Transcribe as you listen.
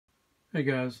Hey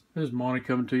guys, this is Monty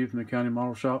coming to you from the County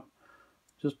Model Shop.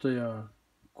 Just a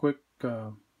quick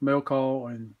mail call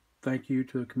and thank you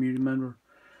to a community member.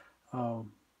 A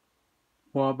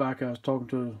while back, I was talking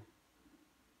to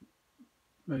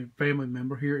a family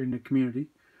member here in the community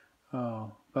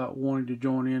about wanting to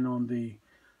join in on the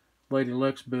Lady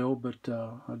Lex bill, but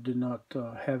I did not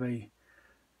have an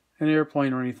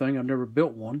airplane or anything. I've never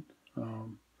built one,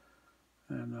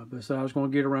 but said I was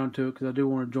going to get around to it because I do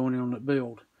want to join in on that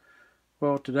build.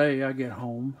 Well, today I get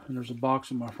home and there's a box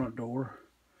at my front door,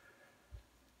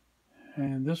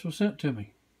 and this was sent to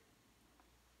me.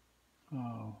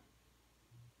 Uh,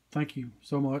 Thank you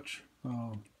so much.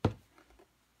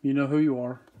 You know who you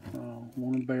are. I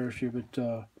won't embarrass you,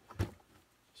 but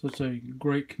such a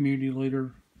great community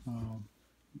leader.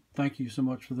 Thank you so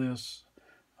much for this.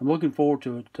 I'm looking forward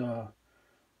to it.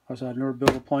 I said I've never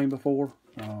built a plane before,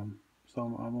 so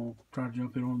I'm going to try to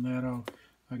jump in on that.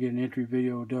 I'll get an entry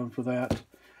video done for that.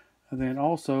 And then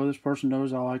also, this person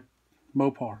knows I like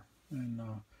Mopar. And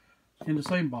in the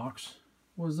same box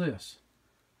was this.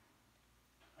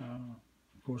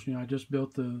 Of course, I just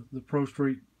built the Pro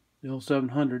Street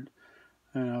L700,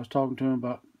 and I was talking to him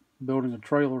about building a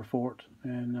trailer for it,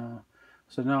 and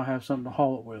so now I have something to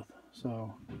haul it with.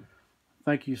 So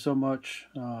thank you so much.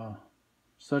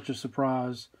 Such a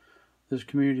surprise. This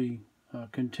community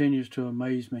continues to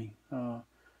amaze me.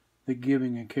 The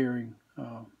giving and caring,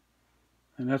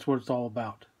 and that's what it's all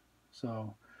about.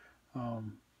 So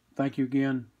thank you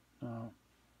again.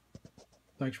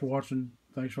 Thanks for watching.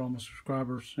 Thanks for all my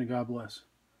subscribers, and God bless.